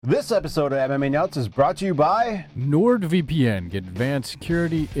This episode of MMANUTS is brought to you by NordVPN. Get advanced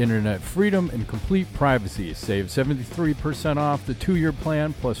security, internet freedom, and complete privacy. Save 73% off the 2-year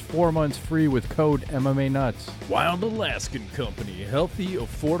plan plus 4 months free with code MMANUTS. Wild Alaskan Company. Healthy,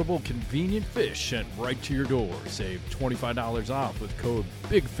 affordable, convenient fish sent right to your door. Save $25 off with code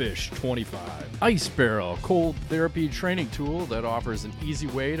BIGFISH25. Ice Barrel. Cold therapy training tool that offers an easy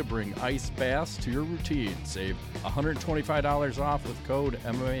way to bring ice baths to your routine. Save $125 off with code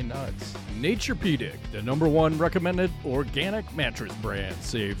MMANUTS. Naturepedic, the #1 recommended organic mattress brand.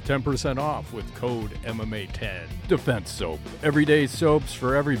 Save 10% off with code MMA10. Defense Soap, everyday soaps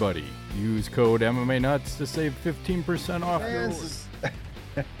for everybody. Use code MMANUTS to save 15% off.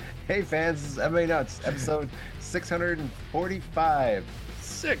 Hey fans, this is MMANUTS, episode 645.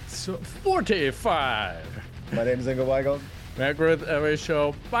 645. My name is Ingo Weigel. Matt Griff, MMA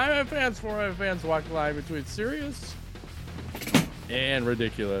show. By my fans, for my fans, walk the line between serious and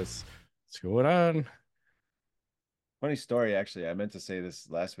ridiculous. What's going on? Funny story, actually. I meant to say this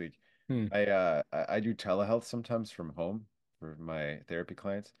last week. I do telehealth sometimes from home for my therapy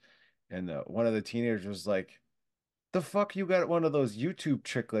clients, and one of the teenagers was like, "The fuck you got one of those YouTube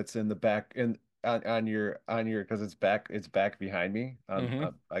chiclets in the back on your because it's back behind me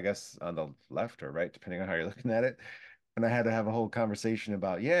on I guess on the left or right depending on how you're looking at it." And I had to have a whole conversation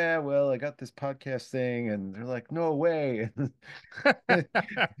about, yeah, well, I got this podcast thing, and they're like, no way.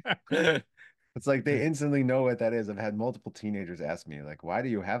 It's like they instantly know what that is. I've had multiple teenagers ask me, like, why do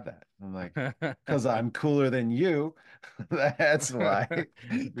you have that? I'm like, because I'm cooler than you. That's why.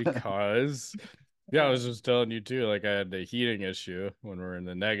 Because, yeah, I was just telling you too, like I had the heating issue when we're in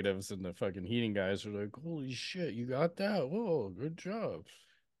the negatives, and the fucking heating guys were like, holy shit, you got that? Whoa, good job.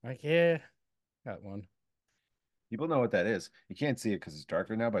 Like, yeah, got one. People know what that is. You can't see it because it's dark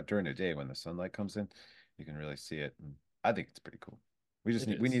right now, but during the day when the sunlight comes in, you can really see it. And I think it's pretty cool. We just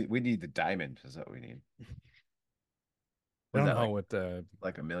need the diamond is what we need. I don't that know like, what the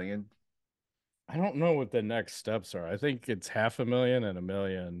like $1 million? I don't know what the next steps are. I think it's $500,000 and $1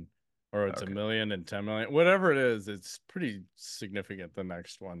 million, or it's Okay. $1 million and 10 million. Whatever it is, it's pretty significant, the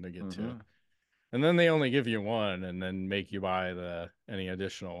next one to get to. And then they only give you one and then make you buy any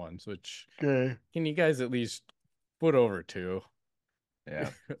additional ones, which can you guys at least put over 2? Yeah.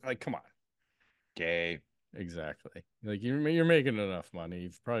 Like, come on. Gay. Exactly. Like you're making enough money.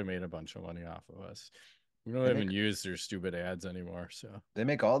 You've probably made a bunch of money off of us. We don't even use their stupid ads anymore. So they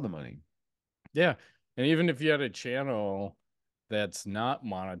make all the money. Yeah. And even if you had a channel that's not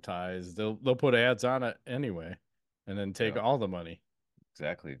monetized, they'll put ads on it anyway and then take all the money.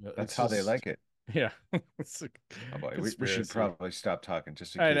 Exactly. That's how they like it. Yeah. It's oh boy, we should probably stop talking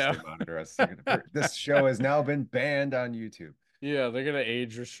just in I case know. they monitor us. This show has now been banned on YouTube. Yeah, they're gonna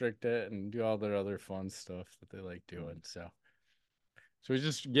age restrict it and do all their other fun stuff that they like doing. So we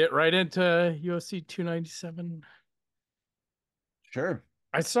just get right into UFC 297. Sure.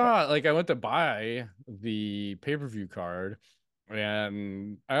 I saw, like, I went to buy the pay-per-view card,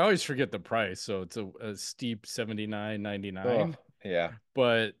 and I always forget the price, so it's a steep $79.99. Yeah.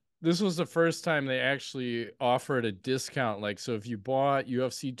 But this was the first time they actually offered a discount. Like, so if you bought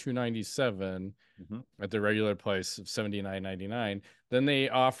UFC 297 at the regular price of $79.99, then they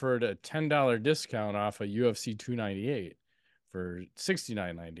offered a $10 discount off of UFC 298 for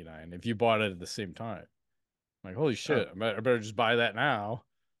 $69.99 if you bought it at the same time. I'm like, holy shit, I better just buy that now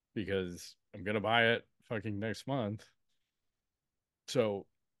because I'm going to buy it fucking next month. So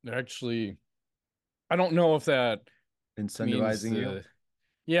they're actually, I don't know if that incentivizing you.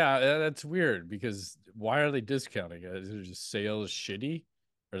 Yeah, that's weird because why are they discounting it? Is it just sales shitty?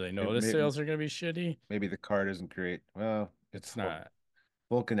 Or they know the sales are going to be shitty? Maybe the card isn't great. Well, it's not.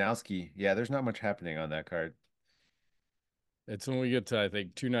 Volkanovski. Yeah, there's not much happening on that card. It's when we get to, I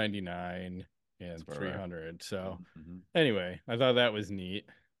think, 299 and 300. So anyway, I thought that was neat.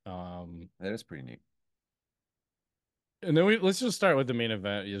 That is pretty neat. And then let's just start with the main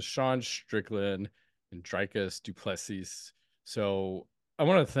event. Is Sean Strickland and Dricus du Plessis. So I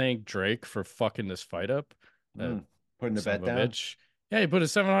want to thank Drake for fucking this fight up. Putting the bet down. Bitch. Yeah, he put a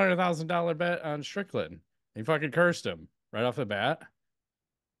 $700,000 bet on Strickland. He fucking cursed him right off the bat.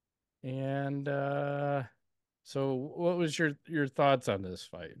 And so what was your thoughts on this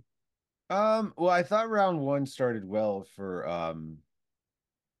fight? Well, I thought round 1 started well for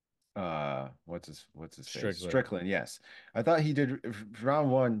what's his face? Strickland, yes. I thought he did.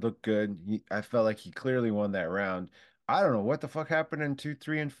 Round 1 looked good. I felt like he clearly won that round. I don't know what the fuck happened in 2,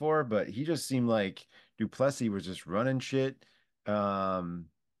 3, and 4, but he just seemed like du Plessis was just running shit. Du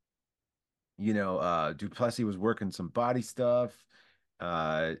Plessis was working some body stuff.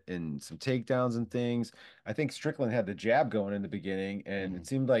 and some takedowns and things. I think Strickland had the jab going in the beginning, and Mhm. it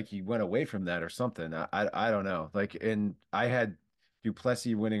seemed like he went away from that or something. I don't know. Like, and I had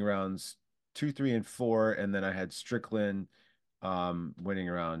Duplessis winning rounds two, three, and four, and then I had Strickland winning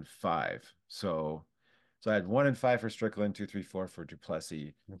around five. So I had 1 and 5 for Strickland, two, three, four for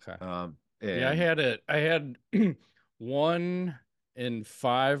Duplessis. Okay. Yeah, I And had it. I had 1 and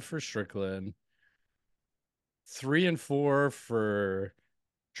 5 for Strickland, 3 and 4 for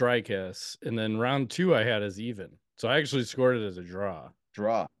Dreykus, and then round two I had as even. So I actually scored it as a draw.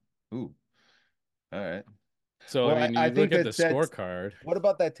 draw. Ooh, all right. So I Well, mean, I you look think at the that's scorecard. what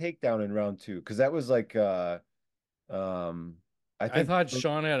about that takedown in round two? Because that was like um I I think thought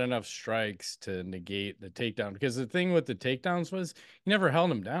Sean had enough strikes to negate the takedown because the thing with the takedowns was he never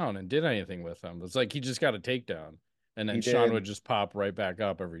held him down and did anything with them. It's like he just got a takedown and then he Sean did. would just pop right back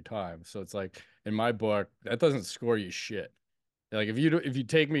up every time. So it's like in my book, that doesn't score you shit. Like if you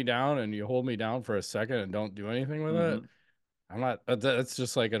take me down and you hold me down for a second and don't do anything with it, Hmm. I'm not that's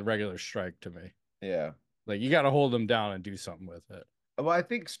just like a regular strike to me. Yeah. Like you got to hold them down and do something with it. Well, I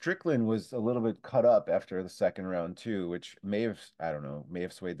think Strickland was a little bit cut up after the second round too, which may have, I don't know, may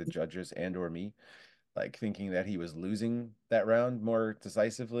have swayed the judges and or me, like thinking that he was losing that round more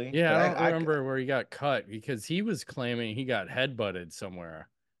decisively. Yeah, But I don't remember where he got cut because he was claiming he got headbutted somewhere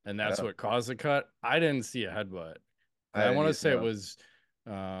and that's oh, what caused the cut. I didn't see a headbutt. I I didn't want to even say it know. was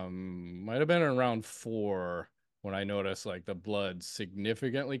might have been around 4 when I noticed like the blood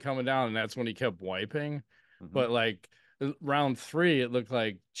significantly coming down and that's when he kept wiping. Hmm. But like round 3 it looked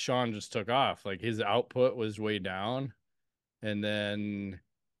like Sean just took off. Like his output was way down and then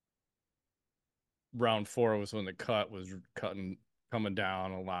round 4 was when the cut was cutting coming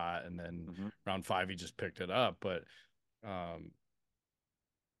down a lot and then Hmm. round 5 he just picked it up but um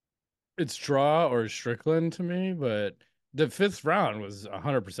it's draw or Strickland to me, but the fifth round was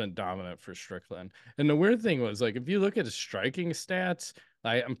 100% dominant for Strickland. And the weird thing was, like, if you look at his striking stats,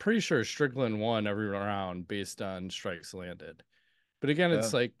 I'm pretty sure Strickland won every round based on strikes landed. But again,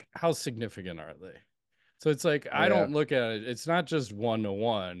 it's Oh, like, how significant are they? So it's like, I yeah, don't look at it, it's not just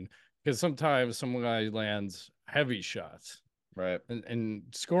 1-1, because sometimes some guy lands heavy shots right. and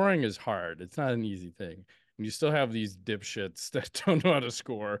scoring is hard. It's not an easy thing. And you still have these dipshits that don't know how to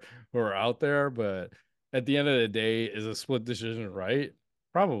score who are out there. But at the end of the day, is a split decision right?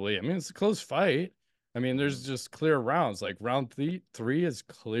 Probably. I mean, it's a close fight. I mean, Hmm. there's just clear rounds. Like round three is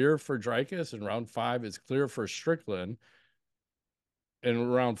clear for Dreykus, and round 5 is clear for Strickland.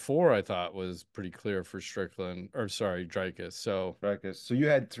 And round 4, I thought was pretty clear for Strickland, or sorry, Dreykus. So Dreykus. So you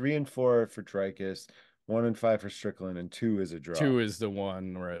had 3 and 4 for Dreykus, 1 and 5 for Strickland, and two is a draw. 2 is the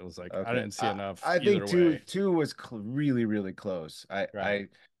one where it was like I Okay. didn't see enough I think either two way. two was cl really really close. Right.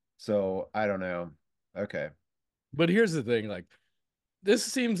 So I don't know. Okay. But here's the thing, like this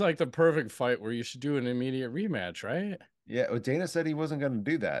seems like the perfect fight where you should do an immediate rematch, right? Yeah, well, Dana said he wasn't going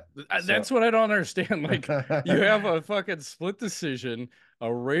to do that. So That's what I don't understand. Like, you have a fucking split decision,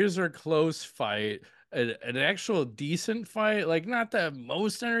 a razor close fight, an actual decent fight, like not the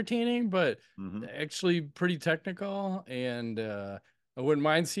most entertaining, but mhm. actually pretty technical. And I wouldn't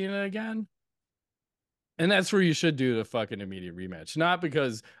mind seeing it again. And that's where you should do the fucking immediate rematch. Not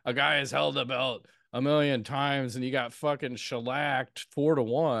because a guy has held the belt a million times and you got fucking shellacked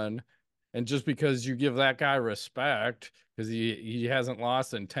 4-1. And just because you give that guy respect because he hasn't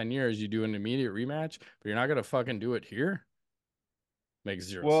lost in 10 years, you do an immediate rematch, but you're not gonna fucking do it here. Makes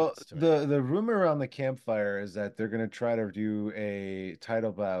zero Well, sense to me. the rumor around the campfire is that they're going to try to do a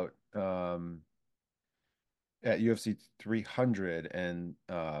title bout at UFC 300 and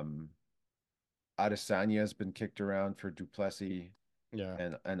Adesanya has been kicked around for Duplessis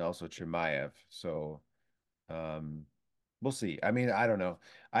Yeah. and also Chimaev. So um we'll see. I mean, I don't know.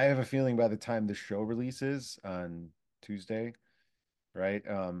 I have a feeling by the time the show releases on Tuesday, right?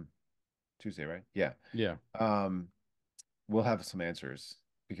 Tuesday, right? Yeah. Yeah. Um, we'll have some answers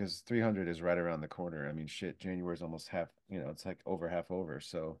because 300 is right around the corner. I mean, shit, January's almost half, it's like over half over.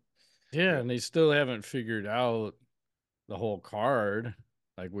 So, Yeah, yeah. and they still haven't figured out the whole card,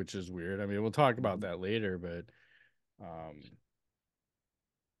 like which is weird. I mean, we'll talk about Mhm. that later, but um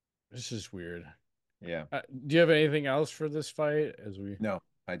it's just weird. Yeah. Do you have anything else for this fight? As we No,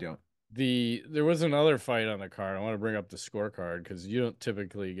 I don't. there was another fight on the card. I want to bring up the scorecard because you don't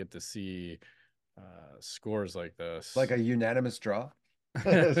typically get to see scores like Like this. a unanimous draw.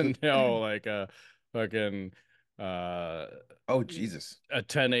 No, like a fucking uh Oh, Jesus. a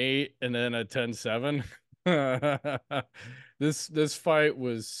 10-8 and then a 10-7. This fight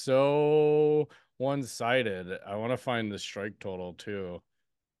was so one-sided. I want to find the strike total too.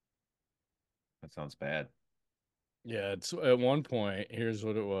 That sounds bad. Yeah, it's at one point, here's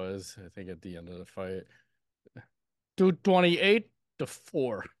what it was. I think at the end of the fight.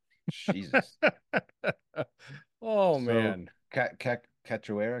 228-4. Jesus. Oh So man.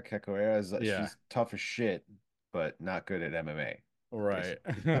 Cachoeira is Yeah, she's tough as shit, but not good at MMA. right.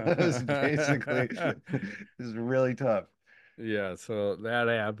 Basically, it's basically is really tough. Yeah, so that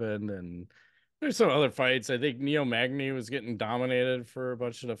happened, and there's some other fights. I think Neo Magny was getting dominated for a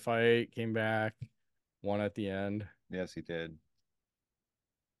bunch of the fight, came back, won at the end. Yes, he did.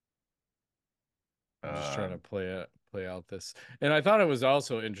 I'm just trying to Um, play out this. And I thought it was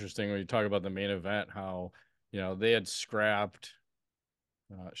also interesting when you talk about the main event, how, they had scrapped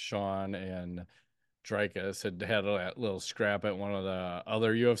Sean and Dreykus had a little scrap at one of the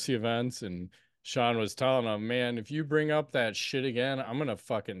other UFC events, and Sean was telling him, "Man, if you bring up that shit again, I'm gonna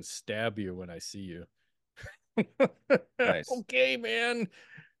fucking stab you when I see you." nice. Okay, man.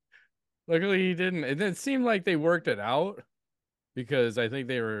 Luckily he didn't. And it seemed like they worked it out because I think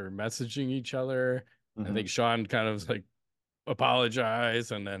they were messaging each other. I Hmm. think Sean kind of was like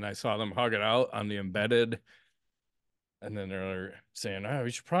apologized, and then I saw them hug it out on the embedded. And then they're saying, "Oh,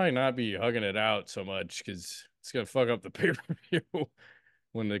 we should probably not be hugging it out so much because it's gonna fuck up the pay-per-view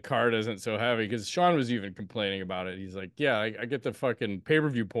when the card isn't so heavy." Because Sean was even complaining about it. He's like, "Yeah, I get the fucking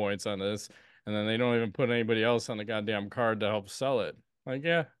pay-per-view points on this, and then they don't even put anybody else on the goddamn card to help sell it." Like,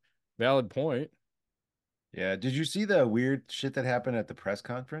 yeah, valid point. Yeah. Did you see the weird shit that happened at the press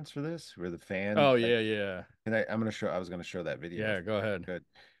conference for this, where the fan Oh like, yeah, yeah, and I was gonna show that video. yeah. Go ahead. Good.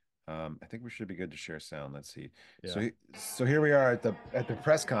 I think we should be good to share sound. Let's see. Yeah. So here we are at the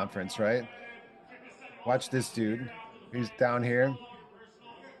press conference, right? Watch this dude. He's down here.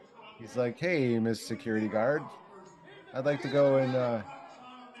 He's like, "Hey, Miss Security Guard, I'd like to go and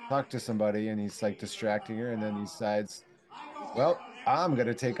talk to somebody." And he's like distracting her, and then he decides, "Well, I'm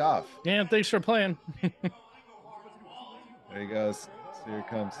gonna take off." Yeah. Thanks for playing. There he goes. So here it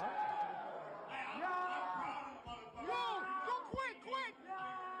comes.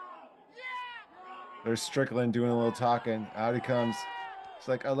 There's Strickland doing a little talking. Out he comes. It's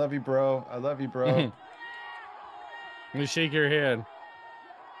like, "I love you, bro. I love you, bro." Let me shake your hand.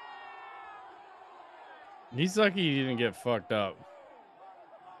 He's lucky he didn't get fucked up.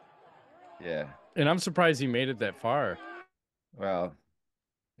 Yeah. And I'm surprised he made it that far. Well,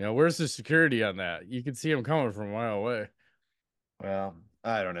 Where's the security on that? You can see him coming from a mile away.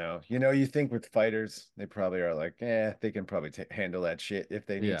 I don't know. You think with fighters, they probably are like, they can probably handle that shit if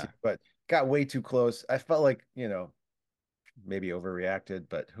they need to. Yeah, But got way too close. I felt like, maybe overreacted,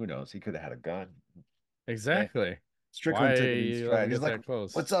 but who knows? He could have had a gun. Eh. exactly. Strickland Why took it in let him stride. He's get like, that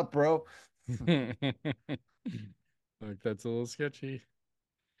close? "What's up, bro?" Like, that's a little sketchy.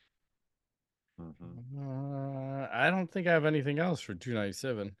 Hmm. I don't think I have anything else for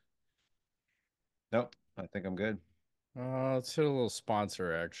 297. Nope, I think I'm good. Let's hit a little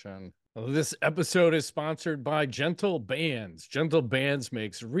sponsor action. This episode is sponsored by Gentle Bands. Gentle Bands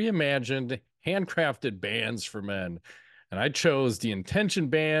makes reimagined, handcrafted bands for men. And I chose the Intention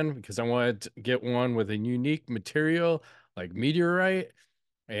Band because I wanted to get one with a unique material like meteorite.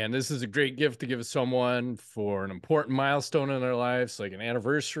 And this is a great gift to give someone for an important milestone in their lives, like an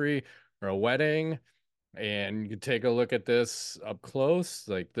anniversary or a wedding. And you can take a look at this up close.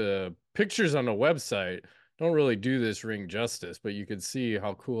 Like the pictures on the website don't really do this ring justice, but you can see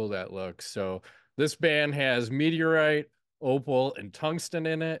how cool that looks. So this band has meteorite, opal, and tungsten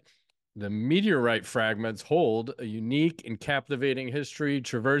in it. The meteorite fragments hold a unique and captivating history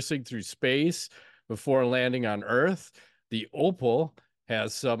traversing through space before landing on Earth. The opal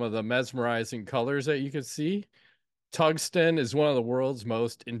has some of the mesmerizing colors that you can see. Tungsten is one of the world's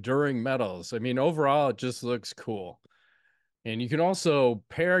most enduring metals. I mean, overall, it just looks cool. And you can also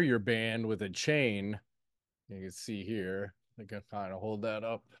pair your band with a chain. You can see here. I can kind of hold that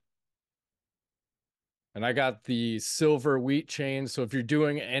up. And I got the silver wheat chain. So if you're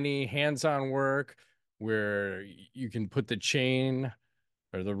doing any hands-on work where you can put the chain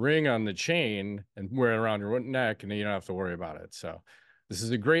or the ring on the chain and wear it around your neck, and then you don't have to worry about it. So this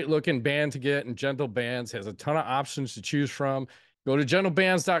is a great looking band to get, and Gentle Bands has a ton of options to choose from. Go to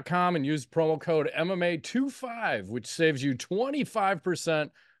gentlebands.com and use promo code MMA25, which saves you 25%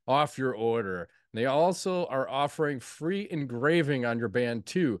 off your order. They also are offering free engraving on your band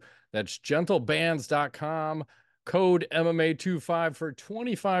too. That's gentlebands.com, code MMA25 for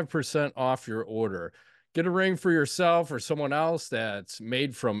 25% off your order. Get a ring for yourself or someone else that's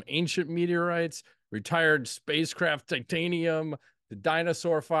made from ancient meteorites, retired spacecraft titanium, to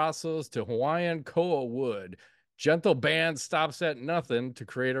dinosaur fossils, to Hawaiian koa wood. Gentle Band stops at nothing to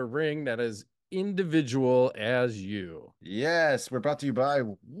create a ring that is individual as you. Yes, we're brought to you by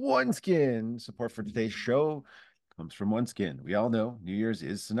One Skin. Support for today's show comes from OneSkin. We all know New Year's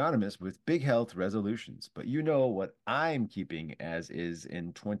is synonymous with big health resolutions, but you know what I'm keeping as is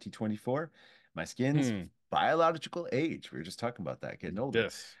in 2024? My skin's Hmm. biological age. We were just talking about that, getting older.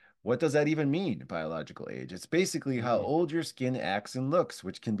 Yes. What does that even mean, biological age? It's basically how Hmm. old your skin acts and looks,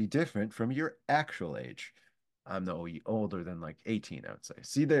 which can be different from your actual age. I'm no older than like 18, I would say.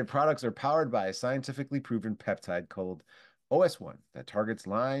 See, their products are powered by a scientifically proven peptide called OS1 that targets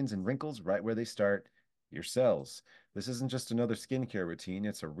lines and wrinkles right where they start, your cells. This isn't just another skincare routine,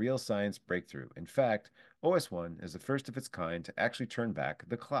 it's a real science breakthrough. In fact, OS1 is the first of its kind to actually turn back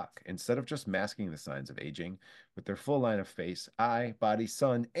the clock. Instead of just masking the signs of aging, with their full line of face, eye, body,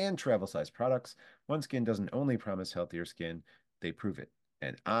 sun, and travel size products, OneSkin doesn't only promise healthier skin, they prove it.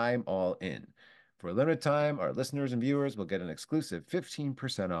 And I'm all in. For a limited time, our listeners and viewers will get an exclusive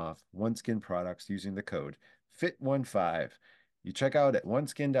 15% off OneSkin products using the code FIT15. You check out at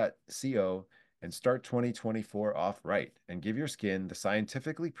oneskin.co and start 2024 off right and give your skin the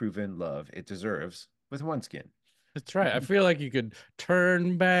scientifically proven love it deserves with OneSkin. That's right. I feel like you could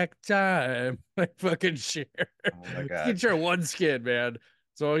turn back time. Like fucking share. Oh my You can God. share one skin, man.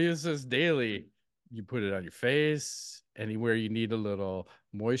 So I'll use this daily. You put it on your face, anywhere you need a little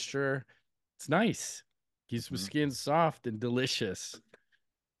moisture. It's nice. Keeps my Mhm. skin soft and delicious.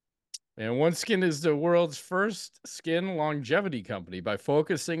 And OneSkin is the world's first skin longevity company. By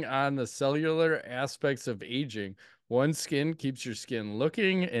focusing on the cellular aspects of aging, OneSkin keeps your skin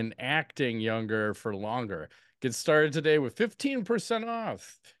looking and acting younger for longer. Get started today with 15%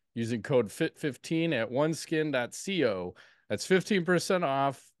 off using code FIT15 at oneskin.co. That's 15%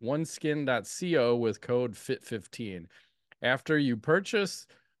 off oneskin.co with code FIT15. After you purchase,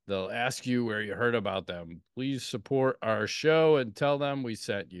 they'll ask you where you heard about them. Please support our show and tell them we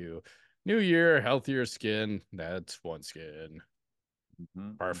sent you. New year, healthier skin. That's OneSkin. Mhm,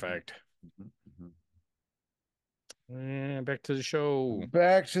 mhm, Perfect. mhm, mhm. And back to the show.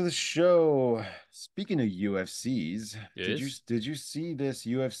 Back to the show. Speaking of UFCs, Yes. did you see this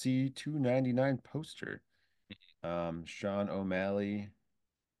UFC 299 poster? Sean O'Malley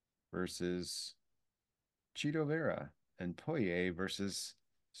versus Cheeto Vera and Poirier versus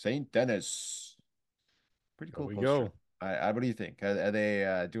Saint Denis. Pretty There cool we poster. go. What do you think? Are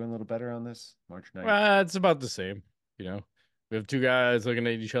they doing a little better on this March 9th? Well, it's about the same. You know, we have two guys looking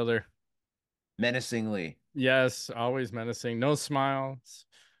at each other. Menacingly. Yes, always menacing. No smiles.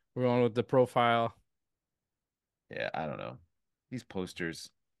 We're going with the profile. Yeah, I don't know. These posters.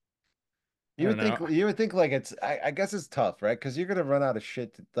 I don't know. You would think like I guess it's tough, right? Because you're gonna run out of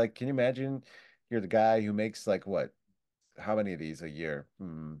shit. Like, can you imagine you're the guy who makes like what? How many of these a year?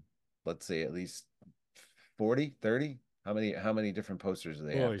 Let's say at least 40, 30. How many different posters do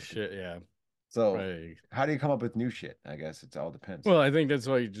they have Holy to do? shit, yeah. So Right. how do you come up with new shit? I guess it all depends. Well, I think that's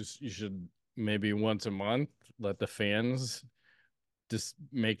why you should maybe once a month let the fans just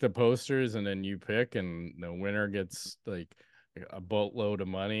make the posters and then you pick and the winner gets like a boatload of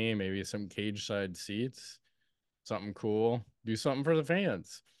money, maybe some cage side seats, something cool. Do something for the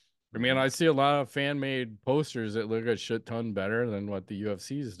fans. I mean, Hmm. I see a lot of fan made posters that look a shit ton better than what the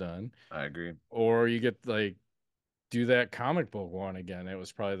UFC's done. I agree. Or you get like do that comic book one again. It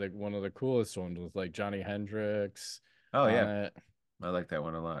was probably like one of the coolest ones with like Johnny Hendricks Oh on yeah, it. I like that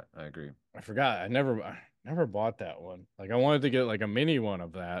one a lot. I agree. I forgot. I never bought that one. Like I wanted to get like a mini one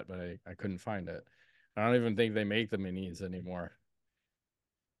of that, but I couldn't find it. I don't even think they make the minis anymore.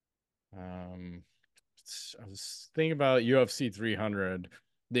 Um I was thinking about UFC 300.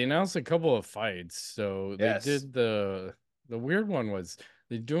 They announced a couple of fights. So they Yes. did the weird one was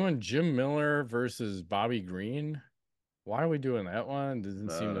they're doing Jim Miller versus Bobby Green. Why are we doing that one? Doesn't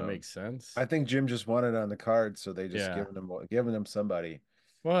I seem don't to know. make sense. I think Jim just wanted on the card, so they just Yeah. giving him somebody.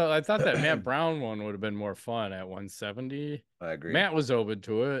 Well, I thought that I Matt Brown one would have been more fun at 170. agree. Matt was open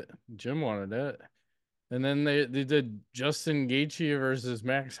to it. Jim wanted it. And then they did Justin Gaethje versus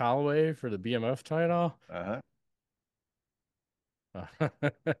Max Holloway for the BMF title. Uh-huh.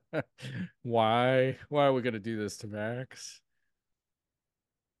 Why are we gonna do this to Max?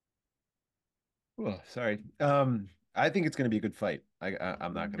 Oh, sorry. I think it's going to be a good fight. I'm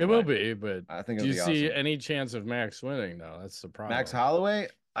not going It to will lie. be, but I think do it'll you be see awesome. any chance of Max winning? No, that's the Max problem. Holloway,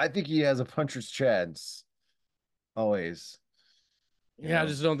 I think he has a puncher's chance. Always, you Yeah, I know.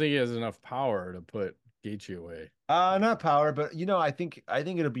 just don't think he has enough power to put Gaethje away. Not power, but I think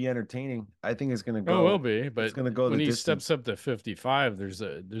it'll be entertaining. I think Oh, it will be, it's but gonna go when the he steps distance. up to 55, there's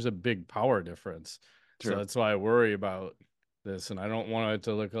a big power difference. So True. that's why I worry about this, and I don't want it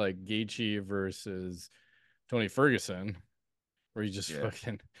to look like Gaethje versus Tony Ferguson, where he just Yeah.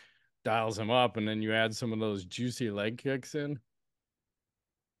 fucking dials him up, and then you add some of those juicy leg kicks in.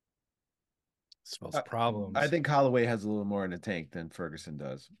 Spells I, I problems. think Holloway has a little more in the tank than Ferguson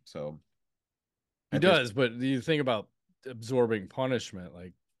does. So He at this does, but you think about absorbing punishment.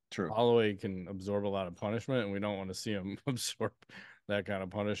 Like true. Holloway can absorb a lot of punishment, and we don't want to see him absorb that kind of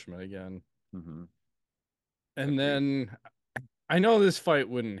punishment again. Hmm. And Agreed. then I know this fight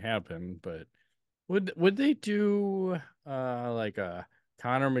wouldn't happen, but would they do like a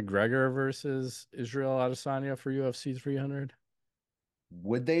Conor McGregor versus Israel Adesanya for UFC 300?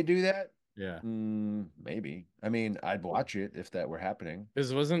 Would they do that? Yeah. Maybe. I mean, I'd watch it if that were happening.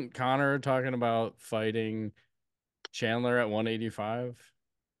 Because wasn't Conor talking about fighting Chandler at 185?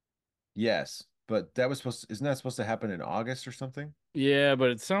 Yes, but that was isn't that supposed to happen in August or something? Yeah, but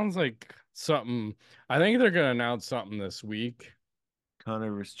it sounds like something. I think they're gonna announce something this week,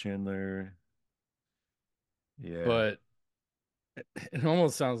 Connor versus Chandler. Yeah. but it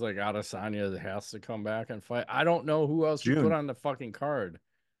almost sounds like Adesanya has to come back and fight. I don't know who else you put June. on the fucking card.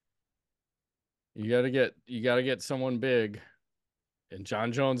 You gotta get someone big, and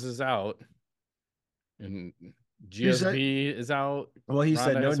John Jones is out, and He said, GSP is out. well, he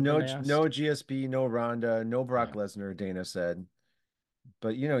said Ronda no, hasn't been no asked. GSP, no Ronda, no Brock Yeah, Lesnar, Dana said.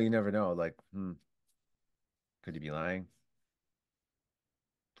 But you never know. Like, could he be lying?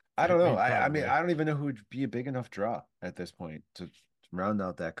 I don't know. I mean, probably. I don't even know who would be a big enough draw at this point to round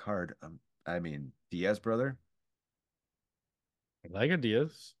out that card. I mean, Diaz brother. Like a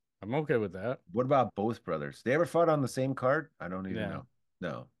Diaz, I'm okay with that. What about both brothers? They ever fought on the same card? I don't even Yeah, know.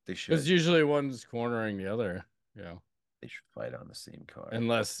 No, they because should. usually one's cornering the other. Yeah. They should fight on the same card.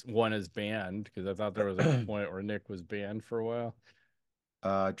 Unless one is banned, because I thought there was a point where Nick was banned for a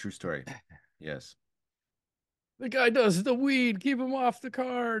while. True story. Yes. The guy does the weed. Keep him off the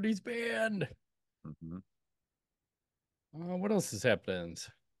card. He's banned. Hmm. What else has happened?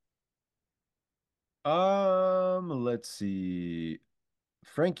 Let's see.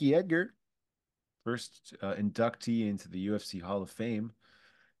 Frankie Edgar, first inductee into the UFC Hall of Fame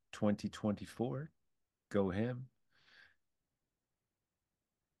 2024. Go him.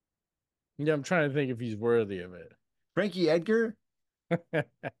 Yeah, I'm trying to think if he's worthy of it. Frankie Edgar?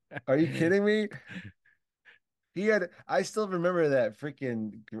 Are you kidding me? I still remember that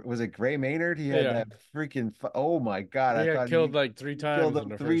freaking, was it Gray Maynard? He had Yeah, that freaking, oh my God. he I got thought killed like three he killed times in him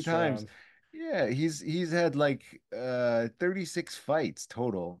the three first times. round. Yeah, he's had like 36 fights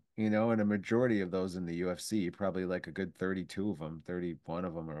total, and a majority of those in the UFC, probably like a good 32 of them, 31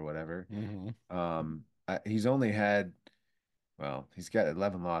 of them or whatever. Mm-hmm. He's only had, well, he's got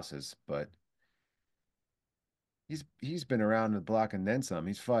 11 losses, but he's been around the block and then some.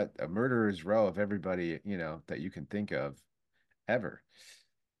 He's fought a murderer's row of everybody, that you can think of ever.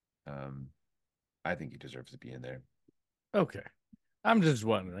 Um, I think he deserves to be in there. Okay, I'm just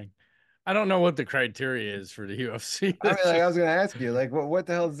wondering. I don't know what the criteria is for the UFC. I mean, It's like I was just gonna ask you, like, what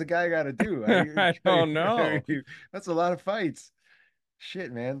the hell does the guy got to do? I don't know. That's a lot of fights.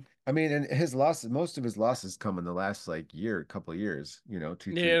 Shit, man. I mean, and his losses, most of his losses come in the last like year, couple of years, two, Yeah, he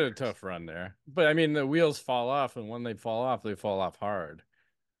three had a years. tough run there, but I mean the wheels fall off, and when they fall off hard.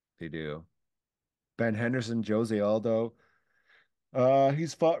 They do. Ben Henderson, Jose Aldo.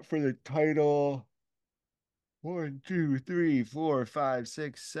 He's fought for the title one, two, three, four, five,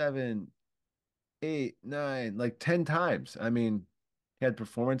 six, seven, eight, nine, like 10 times. I mean, he had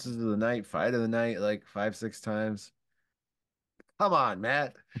performances of the night, fight of the night, like five, six times. Come on,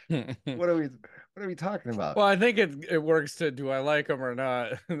 Matt. What are we talking about? Well, I think it works to do I like him or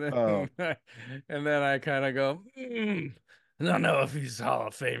not, Oh, and then I kind of go, I don't know if he's Hall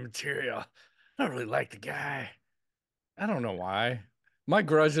of Fame material. I don't really like the guy. I don't know why. My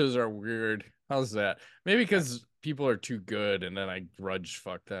grudges are weird. How's that? Maybe yeah. because people are too good, and then I grudge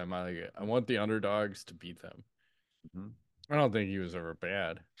fuck them. I want the underdogs to beat them. Mhm. I don't think he was ever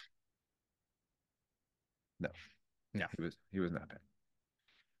bad. No, Yeah. he was not bad.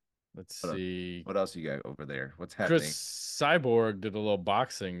 Let's What else, see. what else you got over there? What's Chris happening? Cyborg did a little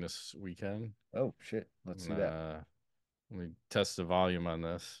boxing this weekend. Oh shit. Let's see that. Uh, Let me test the volume on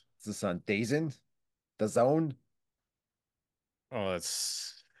this. Is this on DAZN? The Zone? Oh,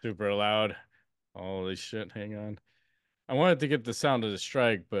 that's super loud. Holy shit, hang on. I wanted to get the sound of the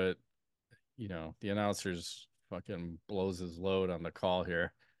strike, but the announcer's fucking blows his load on the call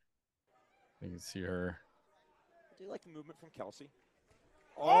here. You can see her. Do you like the movement from Kelsey?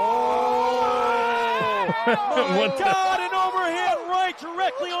 Oh! What My the- God, an overhand right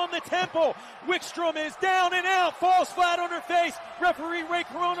directly on the temple. Wickstrom is down and out, falls flat on her face. Referee Ray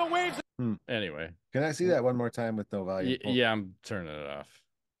Corona waves. Anyway, Can I see that one more time with no volume? yeah, I'm turning it off.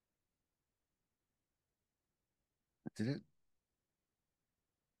 Did it?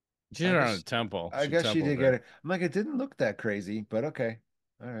 She I did it on guess a temple. I She guess she templed did get her. it. I'm like, it didn't look that crazy, but okay.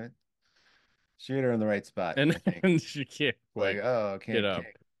 All right. Shoot her in the right spot, I and, think. and she can't Like, quite oh, get can't. up.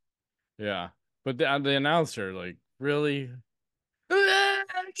 Yeah, but the announcer, like, really,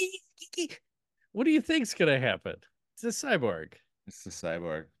 what do you think's gonna happen? It's a cyborg. It's the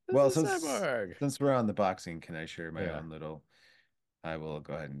cyborg. It's Well, a cyborg. since we're on the boxing, can I share my Yeah. own little? I will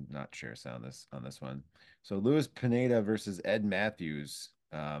go ahead and not share sound on this one. So Luis Pineda versus Ed Matthews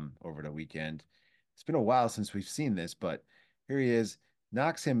over the weekend. It's been a while since we've seen this, but here he is,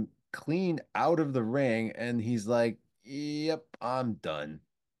 knocks him clean out of the ring, and he's like, "Yep, I'm done.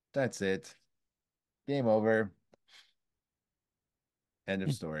 That's it. Game over. End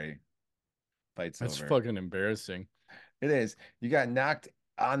of story. Fight's That's over." fucking embarrassing. It is. You got knocked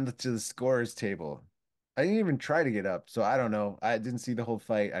to the scorer's table. I didn't even try to get up, so I don't know. I didn't see the whole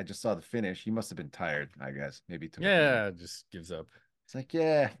fight. I just saw the finish. He must have been tired, I guess. Maybe he took a beating. Yeah, just gives up. It's like,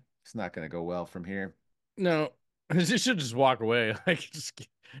 yeah, it's not gonna go well from here. No, you should just walk away. Like,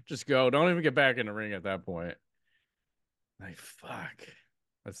 just go. Don't even get back in the ring at that point. Like, fuck.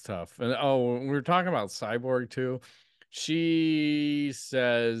 That's tough. And oh, we were talking about Cyborg too. She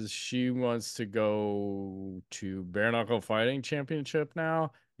says she wants to go to Bare Knuckle Fighting Championship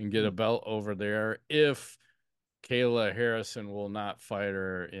now and get Hmm. a belt over there if Kayla Harrison will not fight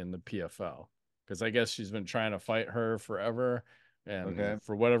her in the PFL. Because I guess she's been trying to fight her forever. Okay. And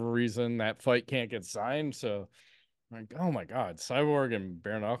for whatever reason, that fight can't get signed. So, like, oh my God, Cyborg and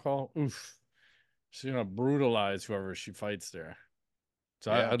Bare Knuckle. Oof. She's going to brutalize whoever she fights there.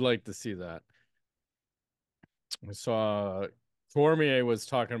 So Yeah. I'd like to see that. I saw Cormier was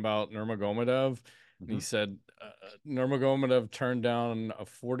talking about Nurmagomedov, and he Hmm. said Nurmagomedov turned down a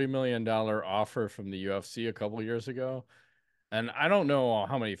 $40 million offer from the UFC a couple years ago. And I don't know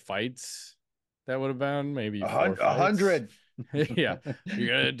how many fights that would have been, maybe four A fights. hundred. Yeah, you're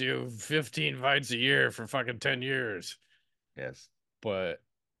gonna do 15 fights a year for fucking 10 years. Yes. But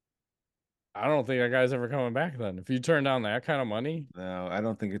I don't think that guy's ever coming back then. If you turn down that kind of money, No, I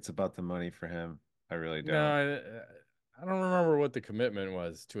don't think it's about the money for him. I really no, don't. I don't remember what the commitment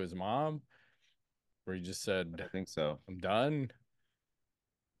was to his mom, where he just I said, think so. I'm done.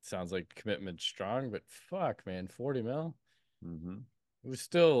 Sounds like commitment strong, but fuck, man, 40 mil. Hmm. It was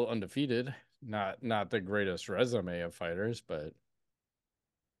still undefeated. Not the greatest resume of fighters, but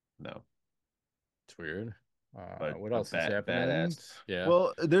No. it's weird. But What else is happening? badass. Yeah.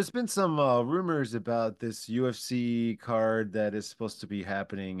 Well, there's been some rumors about this UFC card that is supposed to be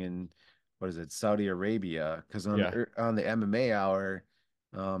happening in what is it, Saudi Arabia? Because Yeah. on the MMA Hour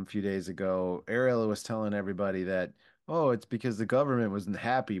a few days ago, Ariel was telling everybody that it's because the government wasn't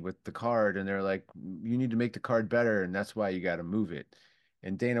happy with the card, and they're like, you need to make the card better, and that's why you got to move it.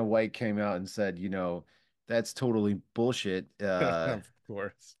 And Dana White came out and said, that's totally bullshit. Of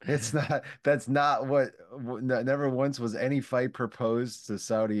course. It's not, that's not never once was any fight proposed to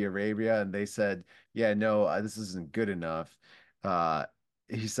Saudi Arabia. And they said, yeah, no, this isn't good enough. Uh,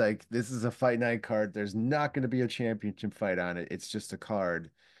 he's like, this is a fight night card. There's not going to be a championship fight on it. It's just a card.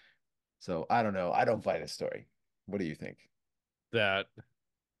 So I don't know. I don't buy this story. What do you think? That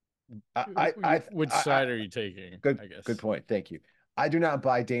I, I, I, which I side are you taking, good, I good guess? point. Thank you. I do not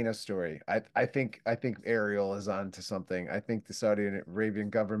buy Dana's story. I think Ariel is on to something. I think the Saudi Arabian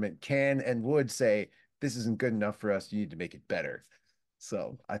government can and would say this isn't good enough for us. You need to make it better.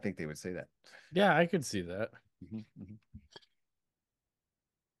 So I think they would say that. Yeah, I could see that. Mhm, mhm.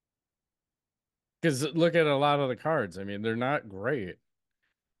 Because look at a lot of the cards. I mean, they're not great.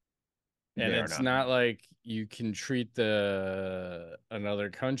 And They are it's not. not like you can treat the another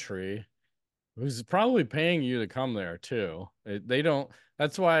country who's probably paying you to come there too. They don't.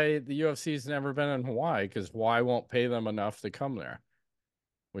 That's why the UFC's never been in Hawaii, because Hawaii won't pay them enough to come there,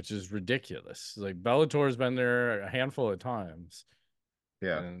 which is ridiculous. Like, Bellator's been there a handful of times,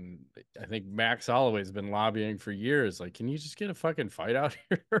 Yeah. and I think Max Holloway's been lobbying for years. Like, can you just get a fucking fight out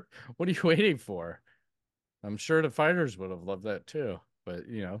here? What are you waiting for? I'm sure the fighters would have loved that too, but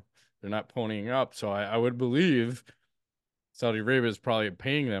they're not ponying up. So I would believe Saudi Arabia is probably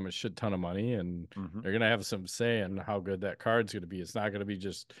paying them a shit ton of money, and Hmm. they're gonna have some say in how good that card's gonna be. It's not gonna be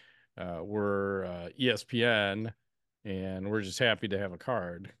just we're ESPN and we're just happy to have a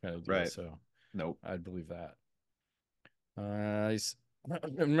card kind of deal. Right. So Nope. I'd believe that. I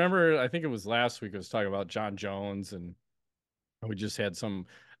remember, I think it was last week, I was talking about John Jones, and we just had some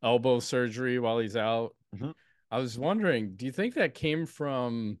elbow surgery while he's out. Hmm. I was wondering, do you think that came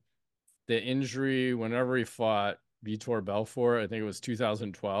from the injury whenever he fought Vitor Belfort? I think it was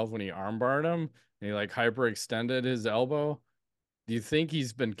 2012 when he armbarred him and he like hyperextended his elbow. Do you think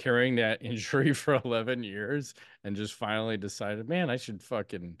he's been carrying that injury for 11 years and just finally decided, man, I should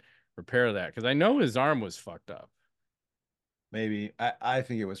fucking repair that? Because I know his arm was fucked up. Maybe. I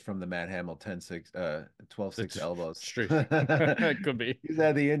think it was from the Matt Hamill 10-6, 12-6 That's elbows. straight. It could be. He's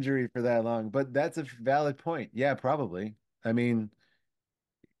had the injury for that long, but that's a valid point. Yeah, probably. I mean,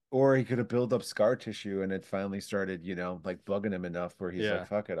 or he could have built up scar tissue and it finally started, like bugging him enough where he's like, Yeah.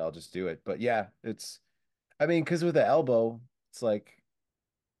 fuck it, I'll just do it. But yeah, I mean, because with the elbow, it's like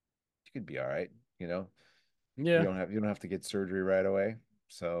you could be all right, you know. Yeah. You don't have to get surgery right away.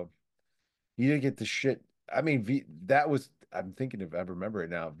 So you didn't get the shit. I mean, that was I'm thinking if I remember it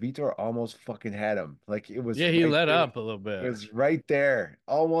now. Vitor almost fucking had him. Like it was Yeah, he right let there. up a little It bit. was right there.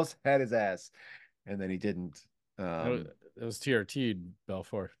 Almost had his ass. And then he didn't. It was TRT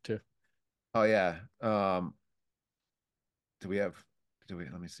Belfort too. Oh yeah. Do we have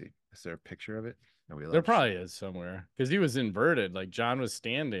let me see. Is there a picture of it? Are we There allowed to show? probably is somewhere because he was inverted. Like John was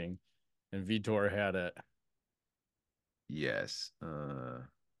standing and Vitor had it. Yes.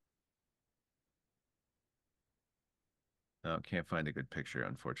 No, can't find a good picture,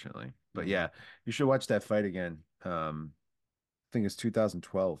 unfortunately. But Mm. yeah, you should watch that fight again. I think it's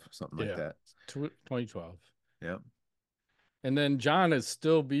 2012, something like Yeah. that. 2012. Yeah. And then John is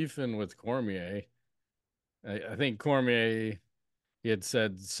still beefing with Cormier. I think Cormier, he had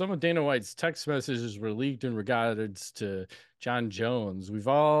said some of Dana White's text messages were leaked in regards to John Jones. We've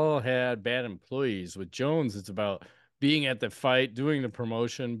all had bad employees. With Jones, it's about being at the fight, doing the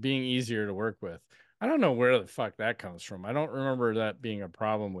promotion, being easier to work with. I don't know where the fuck that comes from. I don't remember that being a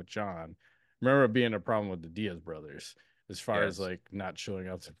problem with John. I remember it being a problem with the Diaz brothers as far as Yes. like not showing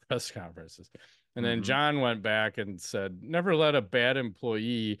up to press conferences. And then Hmm. John went back and said, never let a bad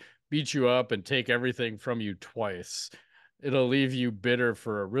employee beat you up and take everything from you twice. It'll leave you bitter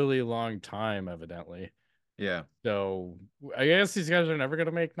for a really long time, evidently. Yeah. So I guess these guys are never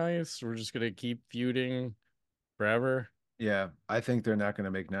gonna make nice. We're just gonna keep feuding forever. Yeah. I think they're not going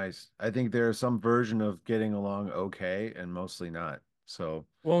to make nice. I think there's some version of getting along okay and mostly not. So,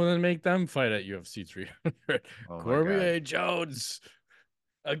 Well, then make them fight at UFC 300. oh my God. Cormier Jones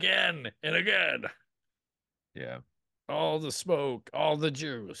again and again. Yeah. All the smoke, all the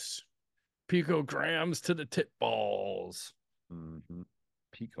juice. Picograms to the tip balls. Hmm.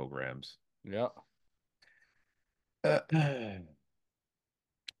 Picograms. Yeah.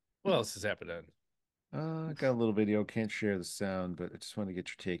 What else has happened? Got a little video. Can't share the sound, but I just want to get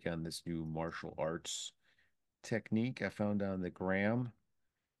your take on this new martial arts technique I found on the gram.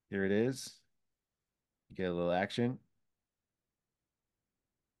 Here it is. You get a little action.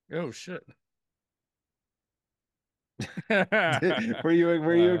 Oh shit. I like Were you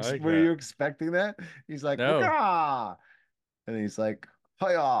that. expecting that? He's like, No. "Wah!" And he's like,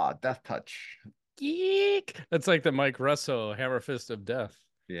 "Hiya, death touch." Geek. That's like the Mike Russo Hammer Fist of Death.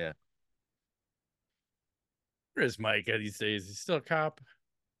 Yeah, Where is Mike these days? He's still a cop.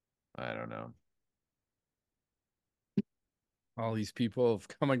 I don't know. All these people have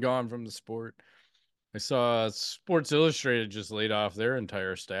come and gone from the sport. I saw Sports Illustrated just laid off their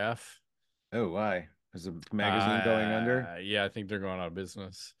entire staff. Oh, why? Is the magazine going under? Yeah, I think they're going out of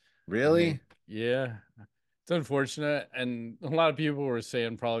business. I think, Really? yeah, it's unfortunate. And a lot of people were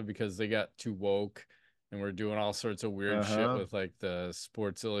saying probably because they got too woke and were doing all sorts of weird shit Uh-huh. with like the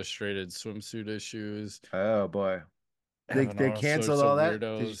Sports Illustrated swimsuit issues, Oh boy. having They all canceled sorts of all that?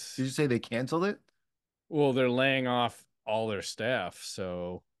 weirdos. Did you say they canceled it? Well, they're laying off all their staff,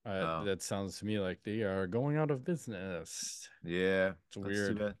 so Oh, that sounds to me like they are going out of business. yeah. It's That's too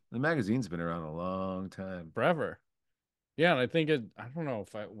weird. bad. The magazine's been around a long time. Forever. Yeah, and I think it. I don't know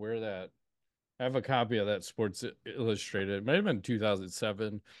if I wear that. I have a copy of that Sports Illustrated. It might have been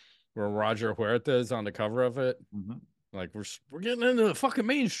 2007, where Roger Huerta is on the cover of it. Hmm. Like we're getting into the fucking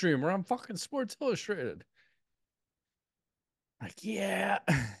mainstream. We're on fucking Sports Illustrated. Like yeah,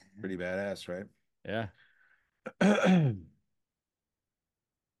 Pretty badass, right? yeah.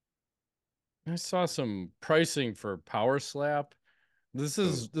 I saw some pricing for Power Slap. Oh, This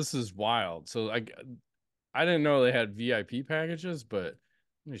is wild. So I didn't know they had VIP packages, but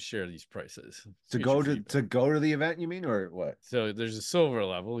let me share these prices. Let's get your to feedback. go to the event, you mean, or what? So there's a silver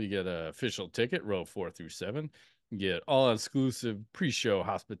level. You get an official ticket, row 4 through 7. You get all exclusive pre-show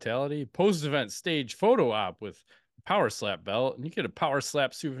hospitality, post-event stage photo op with Power Slap belt, and you get a Power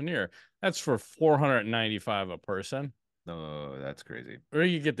Slap souvenir. That's for 495 a person. No, that's crazy. Or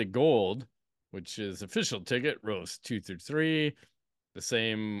you get the gold, which is official ticket, rows 2 through 3, the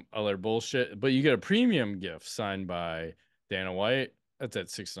same other bullshit, but you get a premium gift signed by Dana White. That's at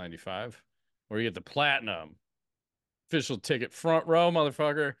 695. Or you get the platinum official ticket, front row,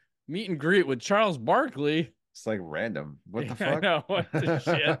 motherfucker. Meet and greet with Charles Barkley. It's like random. What the Yeah, I fuck? know what the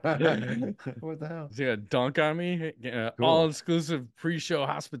shit. What the hell? Is he gonna dunk on me? All Cool. exclusive pre-show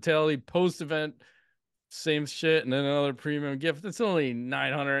hospitality, post-event same shit, and then another premium gift. It's only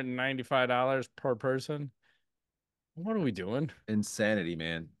 $995 per person. What are we doing? Insanity,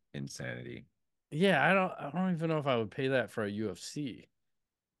 man. Insanity. Yeah, I don't even know if I would pay that for a UFC.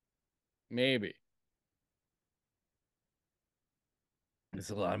 Maybe. It's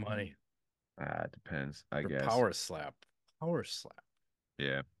a lot of money It depends, I for guess. power slap. Power slap.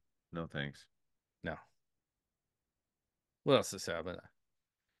 Yeah. No thanks. No. What else is happening?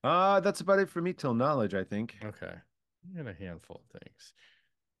 That's about it for me till knowledge, I think. Okay. I got a handful of things.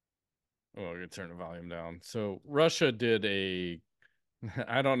 Oh, I'm gonna turn the volume down. So Russia did a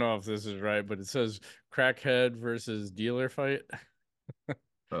I don't know if this is right, but it says crackhead versus dealer fight.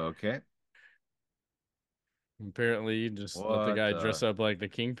 Okay. Apparently, you just let the What guy dress the up like the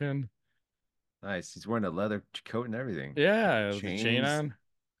kingpin. nice. He's wearing a leather coat and everything. Yeah, with the chain Chains. on.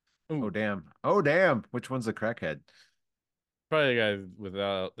 Oh Ooh, damn. Oh damn. Which one's the crackhead? probably the guy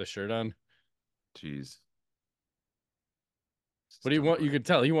without the shirt on. Jeez. But he Still want you going. could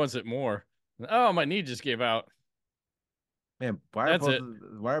tell he wants it more. Oh, my knee just gave out. Man, That's it.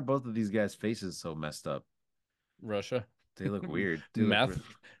 why are both of these guys' faces so messed up? Russia. They look weird. Meth.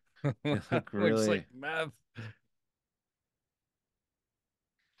 They look Looks like really. meth.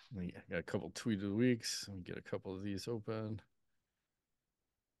 We got a couple tweet of the weeks. Let me get a couple of these open.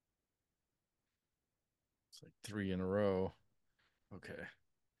 It's like three in a row. Okay.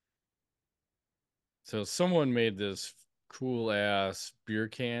 So someone made this cool ass beer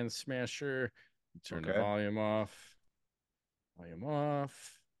can smasher. Turn the Okay. volume off. Volume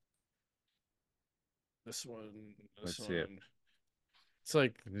off. This one. This Let's see it. one. It's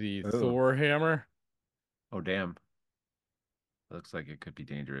like the Oh. Thor hammer. Oh damn. Looks like it could be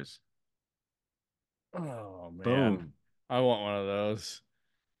dangerous. Oh man. Boom. I want one of those.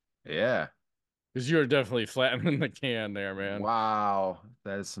 Yeah. Because you're definitely flattening the can there, man. Wow.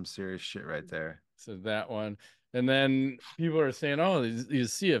 That is some serious shit right there. So that one. And then people are saying, oh, you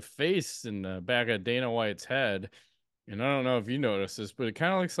see a face in the back of Dana White's head. And I don't know if you noticed this, but it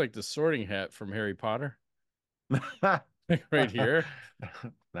kind of looks like the sorting hat from Harry Potter. Right here.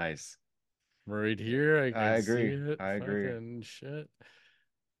 Nice. Right here. I I can see agree. it. I agree. Fucking shit.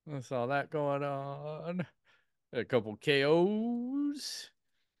 That's all that going on. A couple KOs.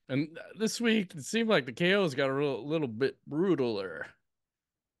 And this week, it seemed like the KOs got a little bit brutaler.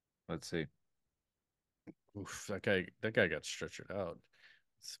 Let's see. Oof, that guy got stretchered out.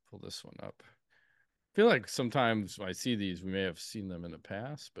 Let's pull this one up. I feel like sometimes when I see these, we may have seen them in the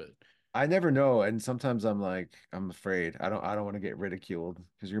past, but I never know, and sometimes I'm like, I'm afraid. I don't want to get ridiculed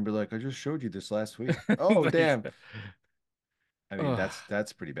because you're gonna be like, I just showed you this last week. Oh, like, damn. I mean, oh,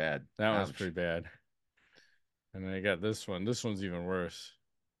 that's pretty bad. that was pretty Ouch. bad. And then I got this one. This one's even worse.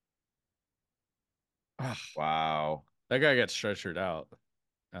 Ah, Wow. that guy got stretchered out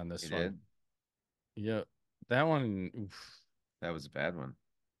on He this one. did. Yep. That one, oof, That was a bad one.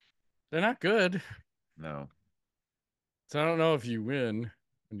 they're not good. No. So I don't know if you win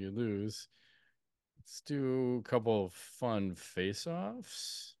and you lose. Let's do a couple of fun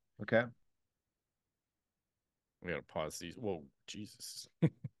face-offs. Okay. We gotta pause these. Whoa, Jesus.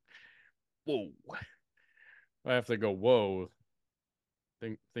 Whoa. I have to go, whoa.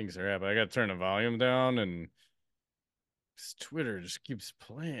 Things are happening. I gotta turn the volume down and Twitter just keeps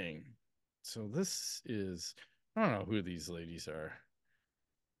playing. So this is I don't know who these ladies are,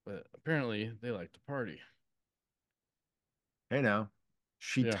 but apparently they like to party. Hey now.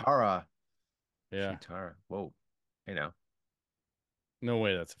 Yeah, Shitara. yeah. Shitara. Whoa. Hey now. No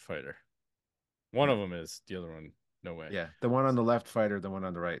way that's a fighter. One No. of them is, the other one, no way. Yeah. The one on the left fighter, the one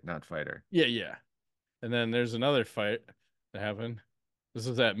on the right, not fighter. Yeah, yeah. And then there's another fight that happened. This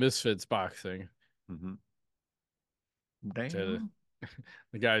was at Misfits boxing. Mm-hmm. To Damn.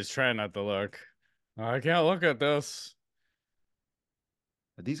 the guy's trying not to look. I can't look at this.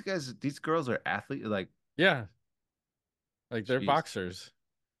 These girls are athlete like, Yeah, like they're jeez. boxers,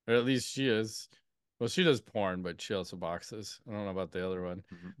 or at least she is. Well, she does porn, but she also boxes. I don't know about the other one.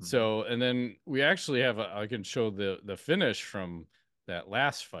 Mm-hmm, mm-hmm. So, and then we actually have I can show the finish from that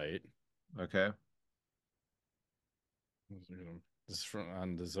last fight. Okay. This is from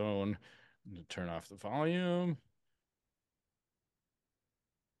on the zone. Turn off the volume.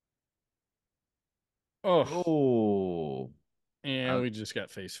 Oh, Oh. and we just got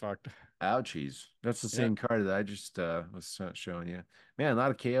face fucked. Ouchies. That's the Yeah. same card that I just was showing you. Man, a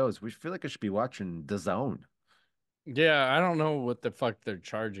lot of KOs. We feel like I should be watching The Zone. Yeah, I don't know what the fuck they're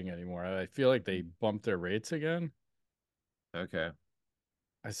charging anymore. I feel like they bumped their rates again. Okay.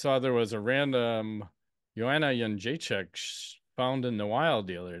 I saw there was a random Joanna Jędrzejczyk found in the wild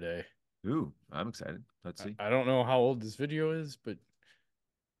the other day. Ooh, I'm excited. Let's see. I don't know how old this video is, but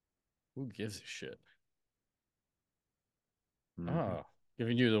who gives a shit? Oh,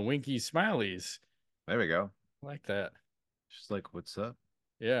 giving you the winky smileys. There we go. I like that. Just like, what's up?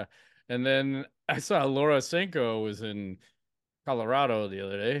 Yeah. And then I saw Laura Senko was in Colorado the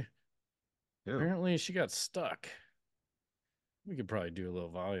other day. Ew. Apparently she got stuck. We could probably do a little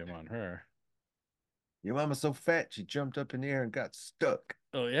volume on her. Your mama's so fat, she jumped up in the air and got stuck.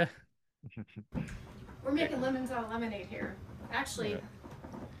 Oh, yeah? We're making lemons out of lemonade here. Actually,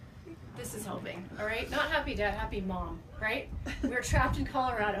 this is helping, all right? Not happy dad, happy mom, right? We're trapped in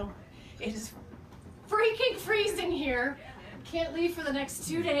Colorado. It is freaking freezing here. Can't leave for the next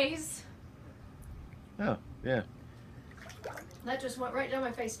 2 days. Oh, yeah. That just went right down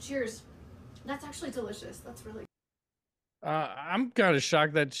my face. Cheers. That's actually delicious. That's really I'm kind of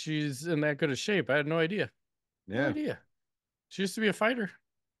shocked that she's in that good of shape. I had no idea. Yeah. No idea. She used to be a fighter.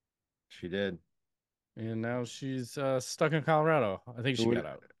 She did. And now she's stuck in Colorado. I think she got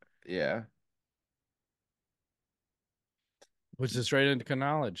out. Yeah. Which is right into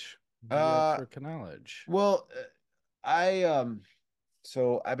knowledge. For knowledge. Well,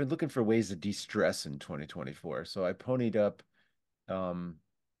 so I've been looking for ways to de-stress in 2024. So I ponied up to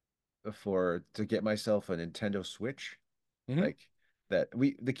get myself a Nintendo Switch. Like that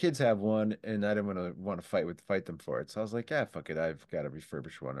the kids have one and I didn't want to fight them for it. So I was like, yeah, fuck it. I've got a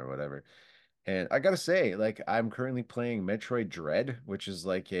refurbished one or whatever. And I gotta say, like, I'm currently playing Metroid Dread, which is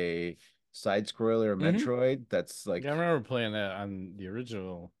like a side scroller Metroid that's like, yeah, I remember playing that on the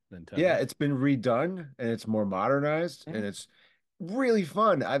original Nintendo. yeah, it's been redone and it's more modernized and it's really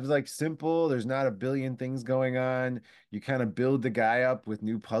fun. I've like simple, there's not a billion things going on. You kind of build the guy up with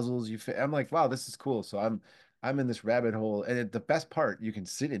new puzzles. I'm like, wow, this is cool. So I'm in this rabbit hole, and the best part, you can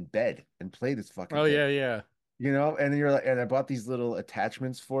sit in bed and play this fucking Oh, thing. yeah. You know, and you're like, and I bought these little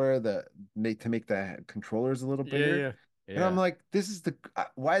attachments for to make the controllers a little bigger. Yeah. And I'm like, this is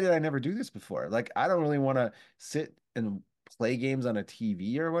why did I never do this before? Like, I don't really want to sit and play games on a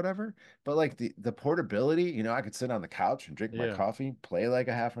TV or whatever, but like the portability, you know, I could sit on the couch and drink my coffee, play like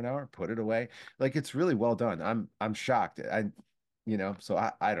a half an hour, put it away. Like, it's really well done. I'm shocked.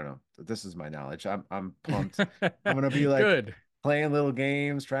 So I don't know. This is my knowledge. I'm pumped. I'm gonna be like good. Playing little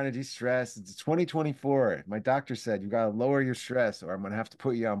games, trying to de-stress. It's 2024. My doctor said you got to lower your stress or I'm going to have to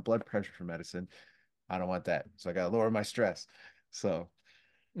put you on blood pressure medicine. I don't want that. So I got to lower my stress. So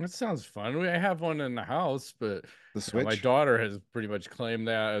that sounds fun. I have one in the house, but the Switch. My daughter has pretty much claimed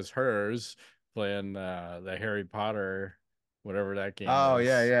that as hers, playing the Harry Potter, whatever that game is.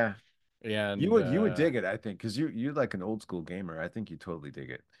 Yeah. And you would dig it, I think, because you're like an old school gamer. I think you totally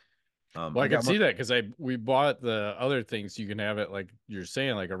dig it. Well, I can see that because we bought the other things you can have it like you're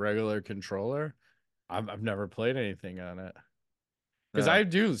saying, like a regular controller. I've never played anything on it because I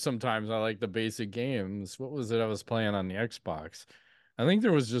do sometimes. I like the basic games. What was it I was playing on the Xbox? I think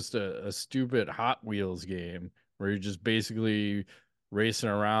there was just a stupid Hot Wheels game where you're just basically racing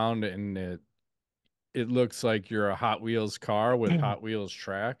around and it looks like you're a Hot Wheels car with Hot Wheels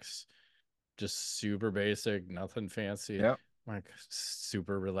tracks. Just super basic, nothing fancy. Yep. Like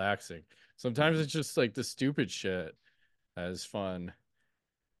super relaxing. Sometimes it's just like the stupid shit that is fun.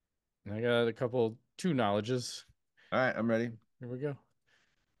 And I got two knowledges. All right, I'm ready. Here we go.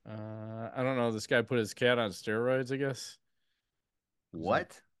 I don't know. This guy put his cat on steroids, I guess. What?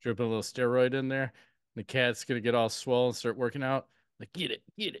 Like, dripping a little steroid in there. The cat's gonna get all swollen and start working out. Like, get it.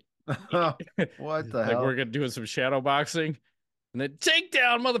 What the hell? Like we're gonna do some shadow boxing. And then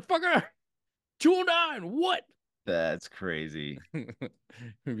takedown, motherfucker. 209. What? That's crazy.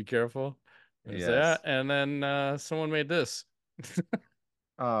 Be careful. Yes. That. And then someone made this.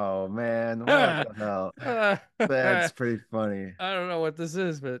 Oh man, what the hell? That's pretty funny. I don't know what this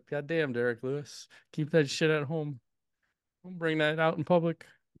is, but goddamn, Derek Lewis, keep that shit at home. Don't bring that out in public.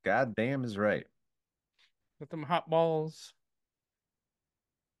 Goddamn is right. With them hot balls.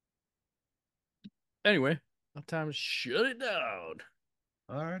 Anyway, time to shut it down.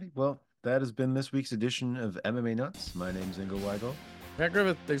 Alrighty, well, that has been this week's edition of MMA Nuts. My name's Ingo Weigel. Matt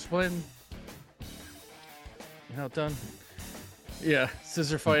Griffith, thanks for playing. You know, done. Yeah,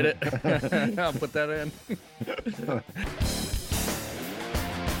 scissor fight it. I'll put that in.